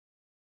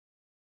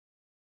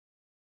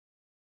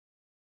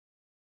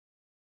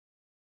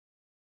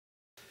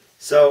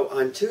So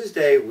on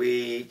Tuesday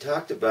we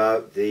talked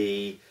about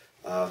the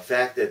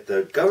fact that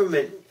the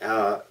government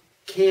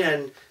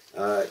can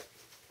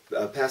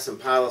pass some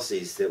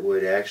policies that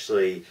would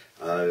actually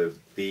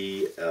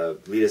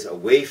lead us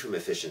away from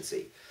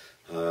efficiency.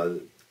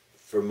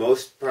 For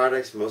most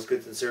products, most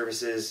goods and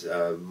services,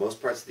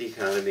 most parts of the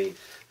economy,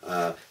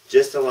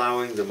 just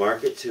allowing the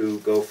market to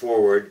go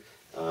forward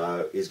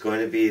is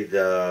going to be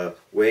the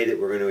way that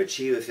we're going to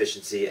achieve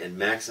efficiency and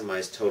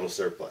maximize total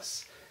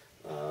surplus.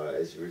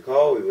 As you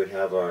recall, we would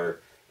have our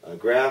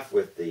graph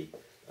with the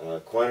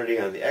quantity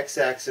on the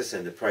x-axis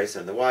and the price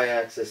on the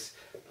y-axis.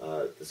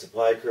 The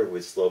supply curve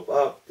would slope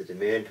up, the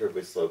demand curve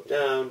would slope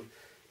down,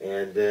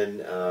 and then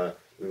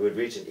we would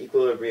reach an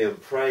equilibrium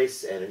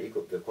price and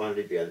the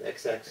quantity be on the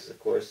x-axis, of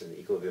course, and the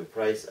equilibrium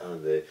price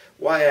on the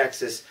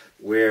y-axis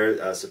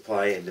where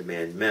supply and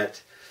demand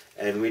met.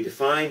 And we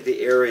defined the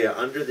area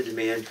under the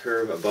demand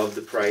curve above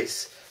the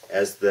price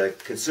as the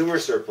consumer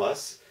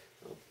surplus.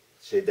 I'll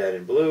shade that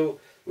in blue,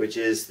 which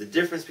is the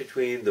difference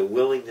between the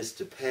willingness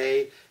to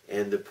pay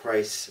and the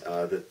price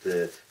that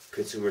the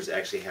consumers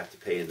actually have to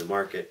pay in the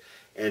market.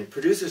 And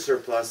producer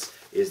surplus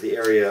is the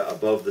area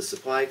above the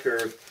supply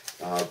curve,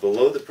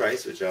 below the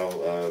price, which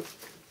I'll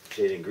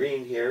shade in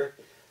green here,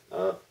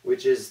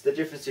 which is the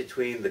difference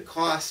between the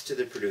cost to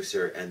the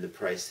producer and the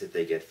price that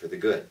they get for the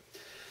good.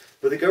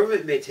 But the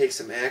government may take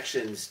some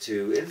actions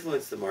to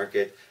influence the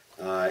market,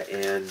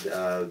 and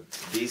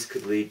these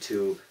could lead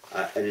to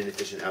an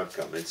inefficient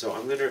outcome. And so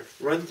I'm going to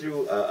run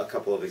through a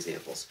couple of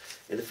examples.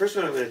 And the first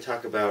one I'm going to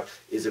talk about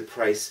is a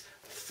price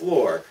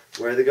floor,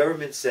 where the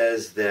government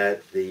says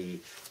that the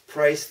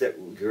price that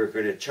you're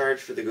going to charge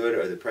for the good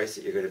or the price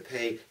that you're going to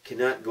pay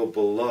cannot go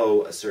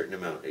below a certain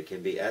amount. It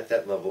can be at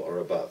that level or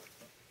above.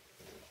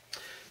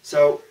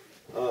 So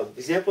the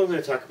example I'm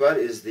going to talk about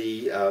is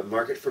the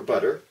market for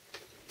butter.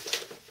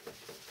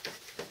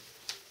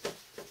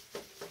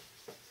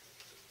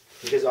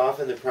 Because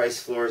often the price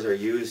floors are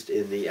used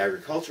in the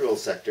agricultural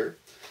sector.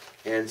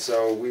 And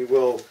so we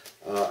will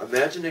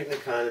imagine an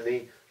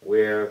economy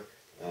where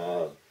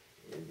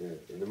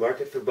in the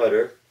market for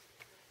butter,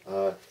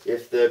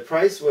 if the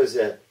price was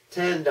at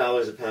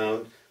 $10 a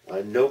pound,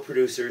 no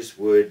producers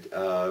would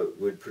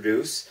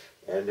produce,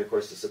 and of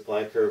course the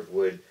supply curve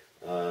would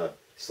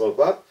slope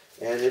up.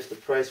 And if the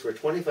price were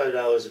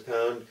 $25 a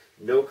pound,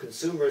 no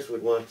consumers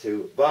would want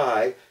to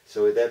buy.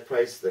 So at that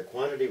price, the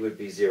quantity would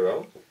be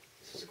zero.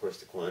 This is of course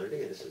the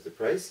quantity, and this is the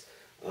price.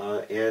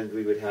 And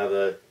we would have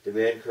a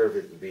demand curve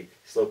that would be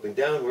sloping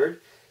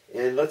downward.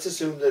 And let's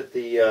assume that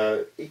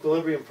the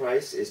equilibrium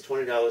price is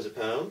 $20 a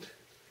pound,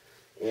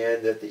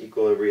 and that the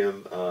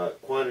equilibrium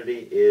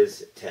quantity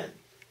is 10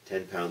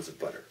 pounds of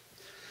butter.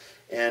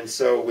 And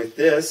so with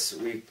this,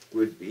 we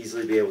would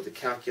easily be able to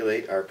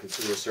calculate our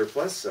consumer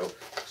surplus. So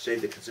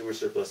shade the consumer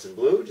surplus in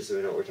blue, just so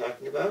we know what we're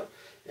talking about.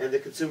 And the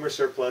consumer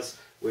surplus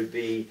would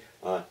be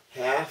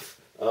half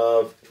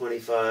of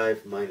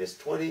 25 minus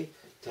 20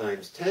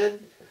 times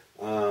 10,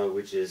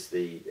 which is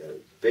the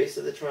base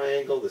of the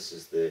triangle. This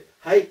is the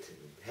height.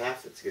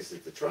 Half, it's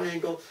the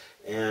triangle.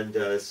 And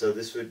so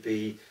this would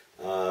be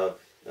 5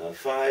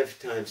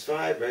 times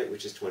 5, right,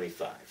 which is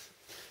 25.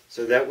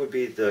 So that would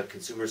be the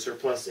consumer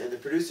surplus, and the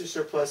producer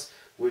surplus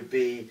would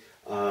be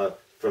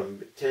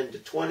from 10 to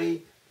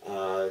 20,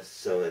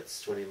 so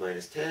it's 20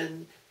 minus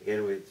 10,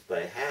 again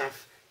by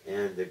half,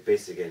 and the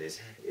base again is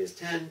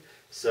 10,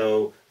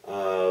 so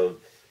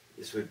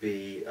this would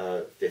be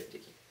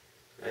 50,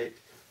 right?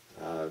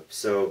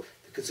 So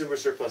the consumer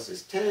surplus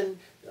is 10,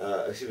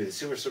 the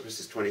consumer surplus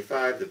is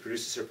 25, the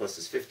producer surplus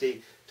is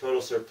 50,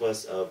 total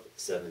surplus of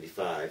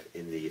 75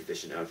 in the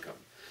efficient outcome.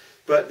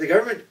 But the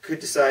government could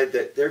decide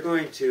that they're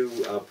going to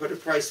put a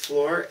price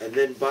floor and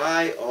then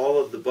buy all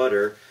of the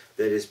butter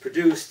that is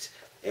produced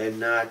and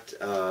not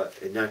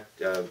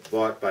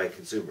bought by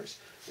consumers.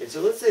 And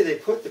so let's say they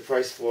put the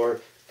price floor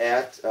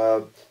at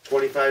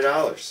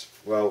 $25.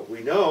 Well,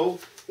 we know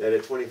that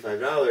at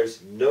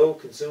 $25, no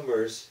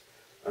consumers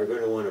are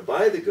going to want to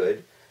buy the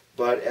good,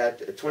 but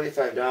at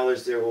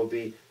 $25 there will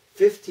be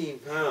 15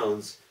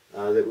 pounds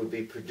that would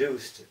be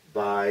produced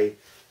by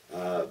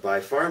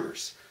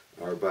farmers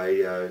or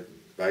by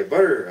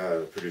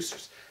butter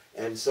producers.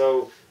 And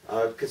so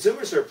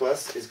consumer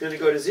surplus is going to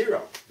go to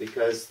zero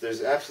because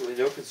there's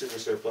absolutely no consumer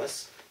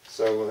surplus.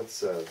 So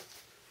let's do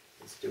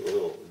a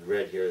little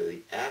red here,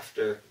 the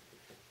after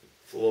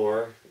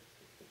floor.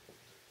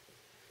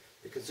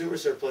 The consumer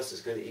surplus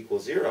is going to equal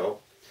zero,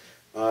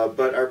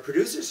 but our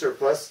producer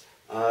surplus,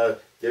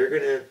 they're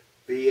going to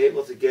be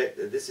able to get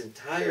this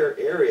entire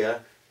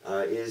area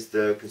is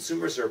the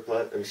consumer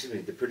surplus,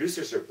 the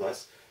producer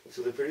surplus.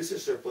 So the producer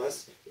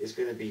surplus is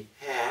going to be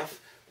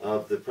half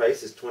of the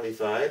price is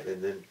 25,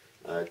 and then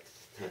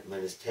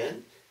minus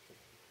 10.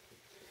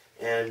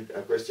 And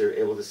of course they're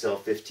able to sell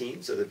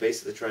 15, so the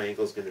base of the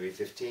triangle is going to be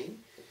 15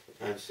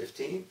 times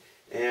 15.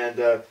 And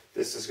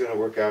this is going to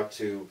work out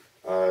to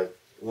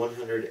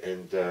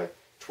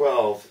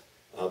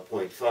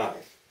 112.5.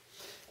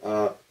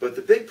 But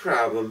the big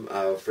problem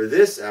for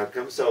this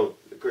outcome, so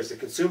course, the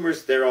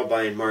consumers, they're all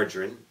buying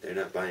margarine. They're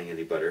not buying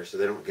any butter, so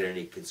they don't get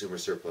any consumer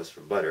surplus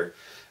from butter.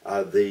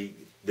 The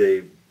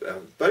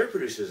butter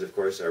producers, of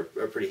course, are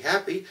pretty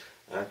happy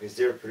because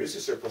their producer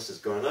surplus has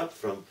gone up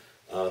from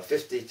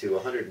 50 to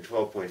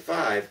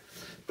 112.5,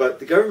 but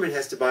the government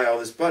has to buy all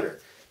this butter.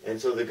 And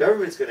so the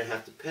government's going to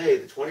have to pay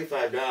the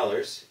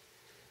 $25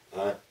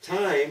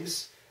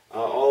 times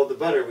all of the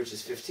butter, which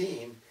is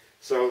 15.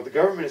 So the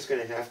government is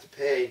going to have to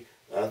pay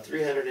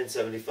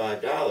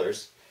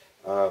 $375,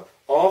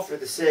 all for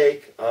the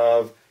sake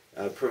of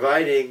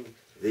providing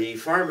the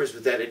farmers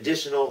with that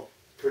additional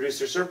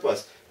producer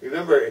surplus.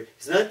 Remember,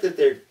 it's not that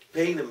they're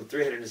paying them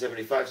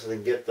 $375 so they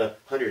can get the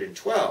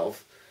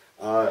 112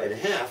 and a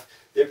half.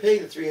 They're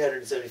paying the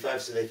 $375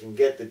 so they can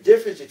get the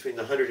difference between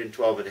the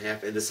 112 and a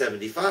half and the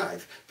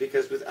 75.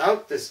 Because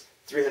without this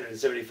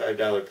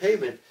 $375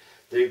 payment,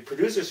 the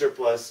producer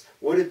surplus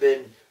would have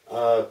been,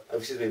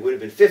 would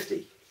have been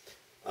 50.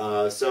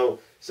 So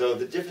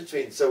the difference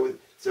between so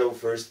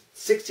for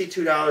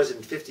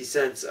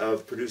 $62.50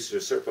 of producer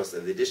surplus,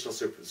 of the additional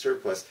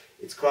surplus,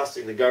 it's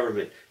costing the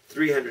government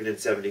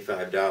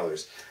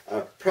 $375.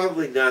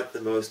 Probably not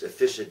the most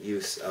efficient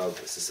use of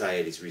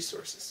society's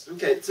resources.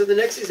 Okay, so the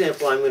next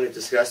example I'm going to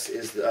discuss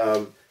is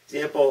the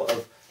example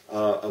of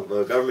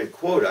a government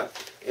quota.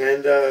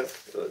 And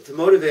to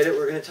motivate it,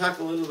 we're going to talk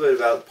a little bit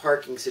about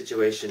parking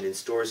situation in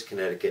Storrs,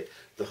 Connecticut,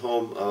 the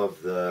home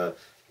of the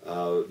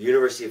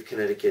University of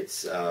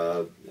Connecticut's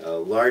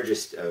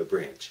largest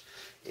branch.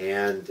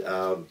 And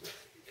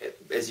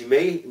as you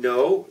may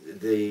know,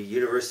 the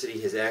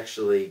university has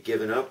actually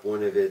given up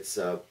one of its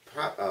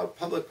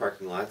public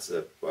parking lots,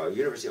 a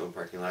university-owned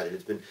parking lot, and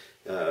it's been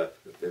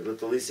let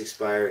the lease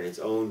expire, and it's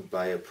owned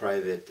by a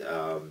private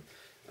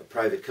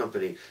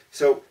company.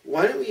 So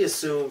why don't we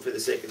assume, for the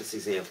sake of this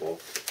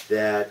example,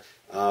 that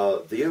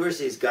the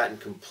university has gotten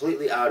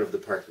completely out of the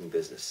parking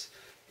business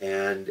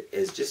and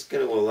is just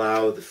going to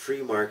allow the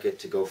free market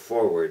to go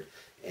forward,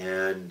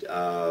 and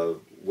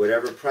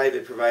whatever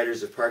private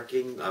providers of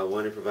parking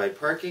want to provide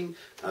parking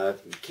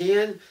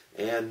can,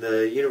 and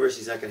the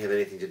university's not going to have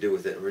anything to do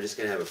with it, and we're just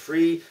going to have a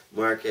free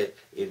market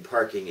in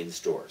parking in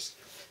stores.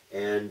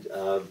 And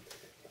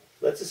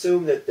let's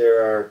assume that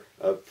there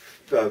are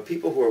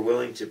people who are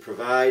willing to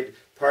provide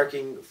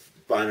parking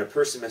on a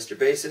per semester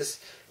basis,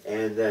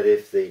 and that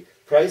if the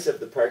price of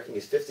the parking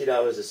is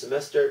 $50 a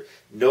semester,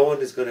 no one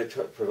is going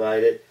to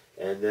provide it,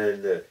 and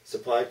then the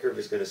supply curve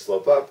is going to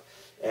slope up.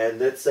 And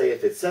let's say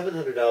if it's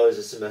 $700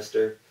 a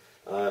semester,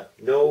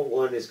 no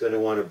one is going to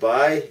want to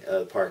buy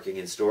parking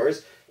in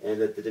stores,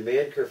 and that the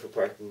demand curve for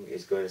parking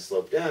is going to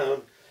slope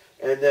down,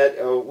 and that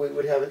we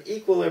would have an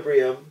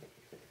equilibrium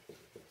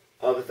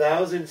of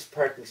 1,000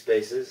 parking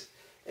spaces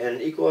and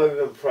an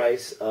equilibrium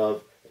price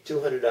of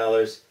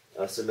 $200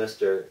 a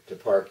semester to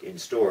park in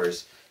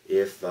stores,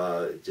 if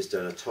just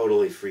on a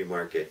totally free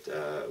market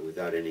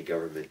without any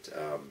government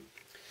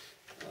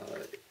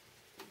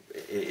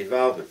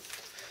involvement.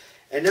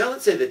 And now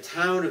let's say the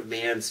town of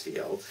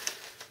Mansfield,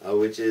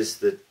 which is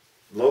the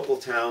local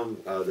town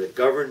that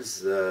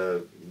governs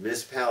the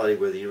municipality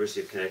where the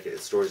University of Connecticut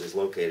Storrs is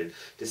located,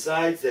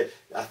 decides that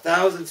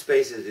 1,000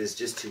 spaces is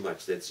just too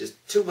much. That's just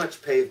too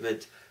much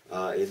pavement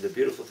in the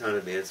beautiful town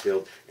of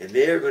Mansfield, and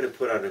they are going to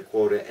put on a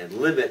quota and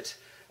limit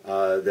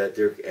that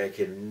there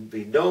can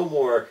be no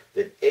more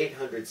than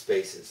 800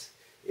 spaces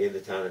in the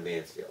town of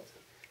Mansfield.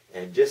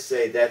 And just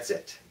say that's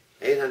it,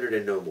 800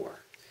 and no more.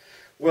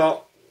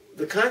 Well,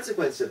 the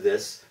consequence of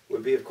this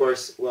would be, of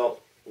course, well,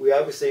 we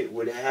obviously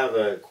would have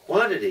a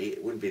quantity,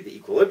 it wouldn't be the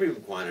equilibrium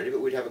quantity, but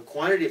we'd have a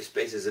quantity of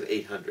spaces of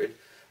 800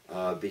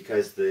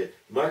 because the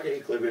market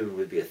equilibrium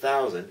would be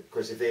 1,000. Of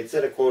course, if they had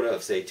set a quota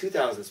of, say,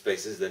 2,000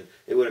 spaces, then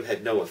it would have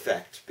had no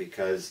effect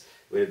because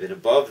it would have been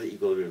above the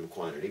equilibrium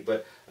quantity.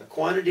 But a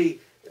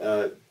quantity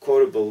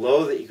quota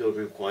below the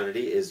equilibrium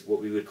quantity is what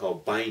we would call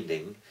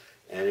binding,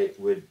 and it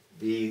would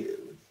be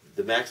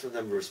the maximum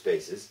number of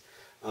spaces.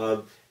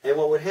 And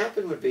what would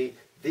happen would be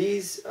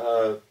these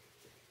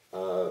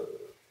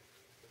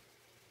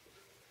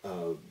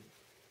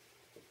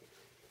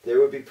there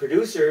would be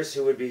producers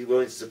who would be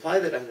willing to supply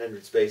that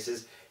 100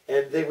 spaces,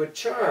 and they would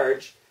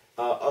charge,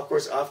 of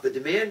course, off the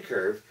demand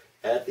curve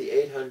at the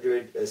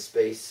 800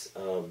 space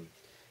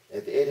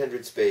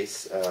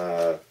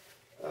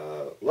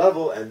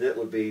level, and that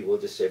would be, we'll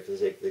just say for the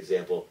sake of the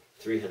example,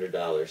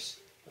 $300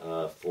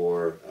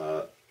 for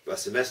a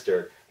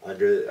semester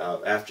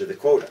after the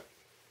quota.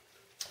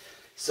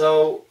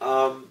 So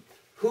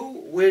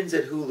who wins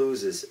and who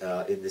loses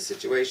in this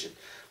situation?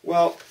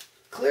 Well,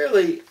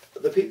 clearly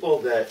the people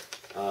that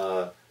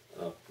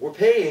were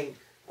paying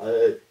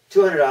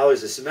 $200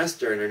 a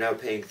semester and are now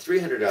paying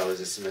 $300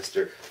 a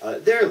semester,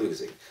 they're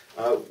losing.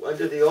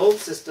 Under the old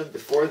system,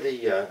 before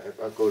the,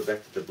 I'll go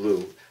back to the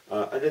blue,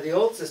 under the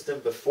old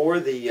system, before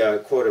the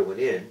quota went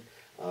in,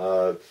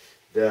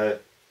 the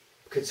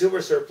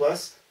consumer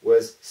surplus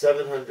was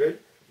 700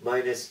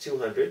 minus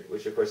 200,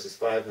 which of course is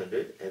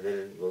 500, and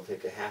then we'll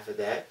take a half of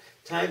that,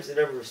 times the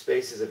number of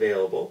spaces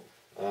available,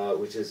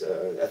 which is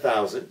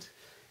 1,000.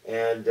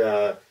 And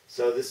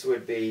so this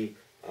would be,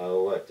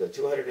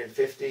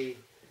 250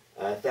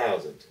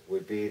 1,000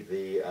 would be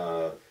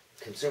the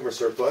consumer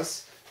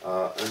surplus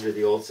under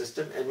the old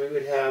system, and we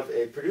would have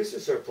a producer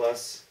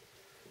surplus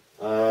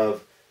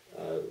of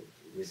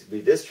would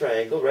be this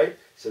triangle, right?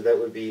 So that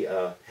would be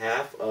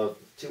half of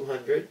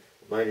 200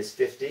 minus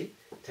 50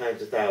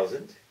 times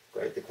 1,000,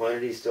 right? The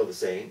quantity is still the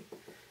same,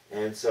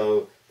 and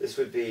so this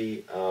would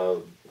be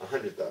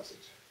 100,000.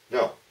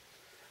 No,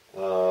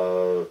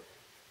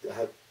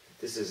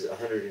 this is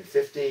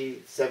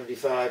 150,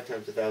 75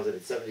 times 1,000,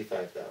 it's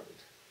 75,000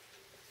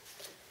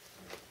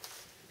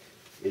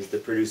 is the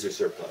producer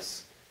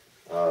surplus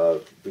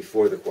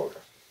before the quota.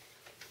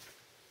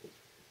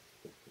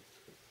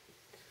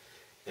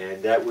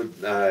 And that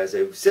would, as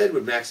I said,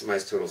 would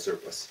maximize total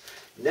surplus.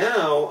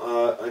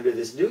 Now, under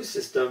this new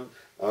system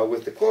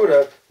with the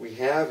quota, we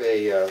have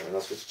and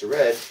I'll switch to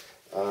red,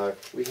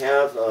 we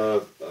have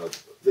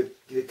the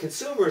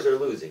consumers are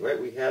losing, right?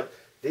 We have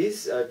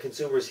these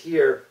consumers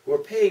here who are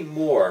paying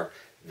more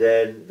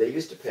than they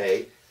used to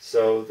pay.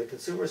 So the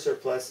consumer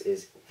surplus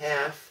is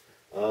half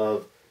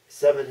of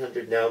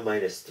 700 now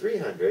minus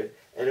 300.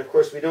 And of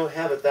course, we don't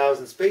have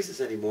 1,000 spaces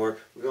anymore.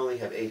 We only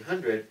have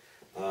 800.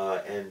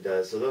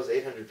 So those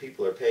 800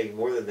 people are paying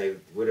more than they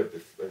would have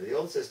under the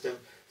old system.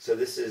 So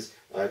this is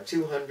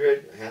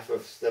 200, half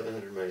of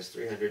 700 minus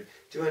 300.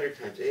 200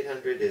 times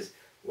 800 is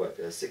what,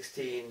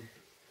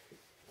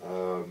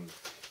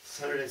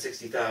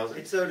 160,000.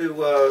 And so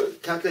to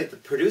calculate the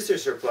producer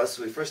surplus,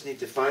 we first need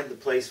to find the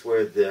place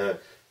where the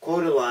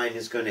quota line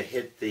is going to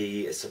hit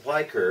the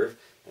supply curve,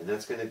 and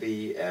that's going to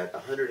be at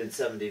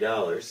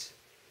 $170.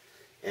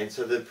 And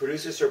so the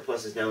producer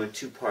surplus is now in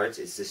two parts.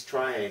 It's this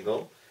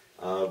triangle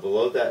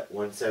below that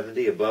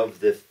 170, above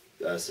the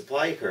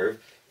supply curve,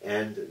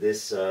 and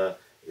this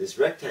this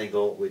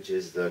rectangle, which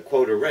is the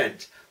quota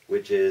rent,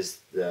 which is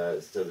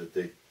so that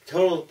the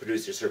total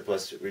producer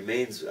surplus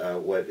remains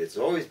what it's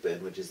always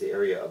been, which is the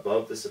area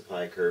above the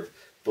supply curve,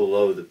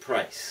 below the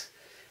price.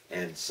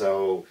 And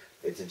so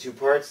it's in two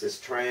parts. This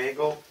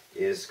triangle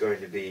is going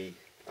to be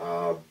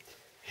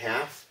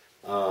half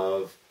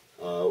of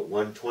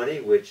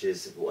 120, which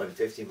is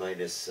 150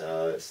 minus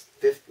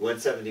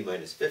 170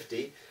 minus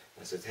 50.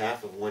 So it's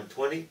half of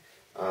 120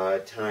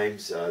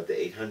 times the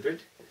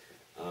 800,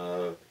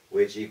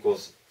 which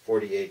equals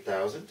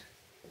 48,000.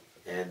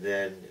 And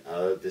then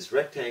this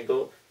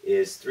rectangle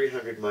is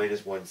 300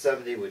 minus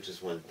 170, which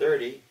is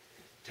 130,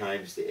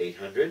 times the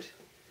 800,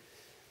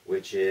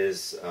 which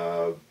is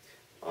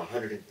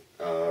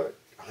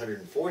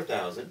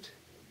 104,000.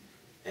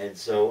 And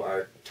so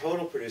our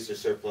total producer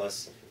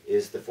surplus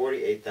is the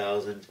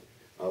 48,000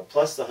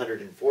 plus the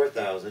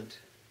 104,000,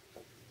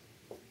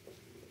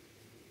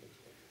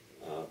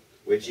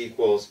 which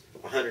equals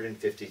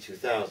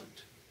 152,000.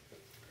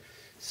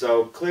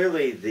 So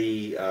clearly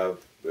the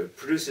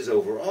producers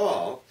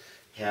overall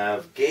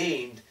have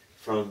gained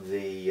from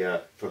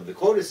the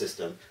quota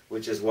system,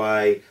 which is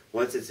why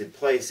once it's in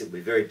place, it will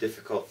be very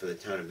difficult for the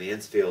town of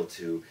Mansfield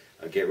to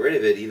get rid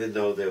of it, even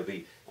though there'll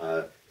be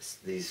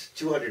these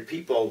 200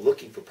 people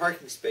looking for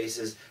parking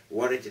spaces,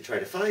 wanting to try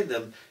to find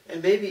them,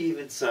 and maybe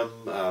even some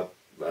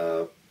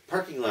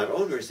parking lot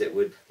owners that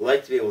would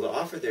like to be able to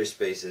offer their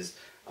spaces.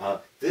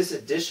 This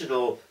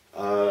additional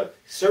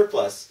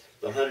surplus,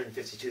 the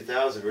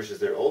 152,000 versus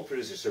their old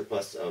producer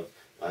surplus of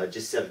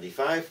just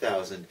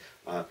 75,000,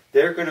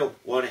 they're going to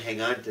want to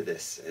hang on to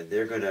this, and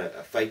they're going to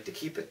fight to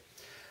keep it.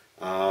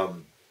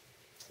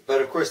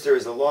 But of course, there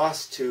is a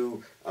loss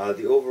to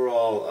the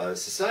overall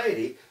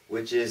society,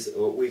 which is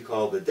what we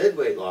call the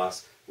deadweight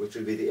loss, which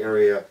would be the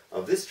area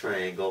of this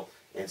triangle.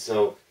 And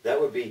so that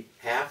would be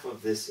half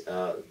of this.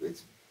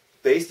 It's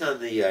based on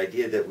the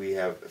idea that we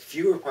have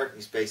fewer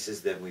parking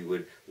spaces than we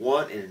would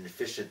want in an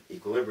efficient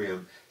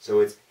equilibrium. So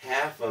it's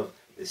half of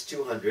this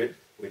 200,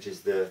 which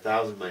is the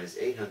 1,000 minus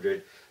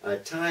 800,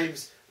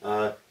 times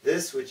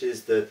this, which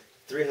is the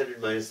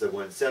 300 minus the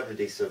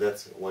 170, so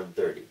that's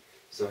 130.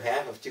 So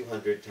half of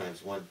 200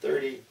 times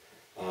 130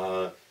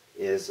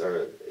 is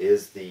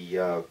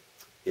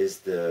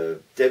the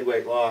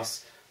deadweight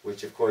loss,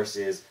 which of course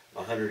is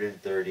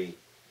 130.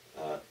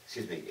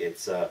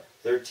 It's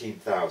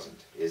 13,000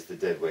 is the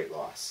deadweight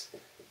loss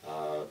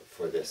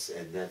for this,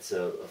 and that's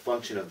a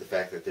function of the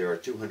fact that there are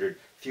 200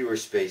 fewer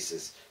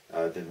spaces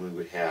than we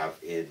would have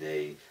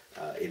in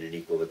an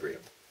equilibrium.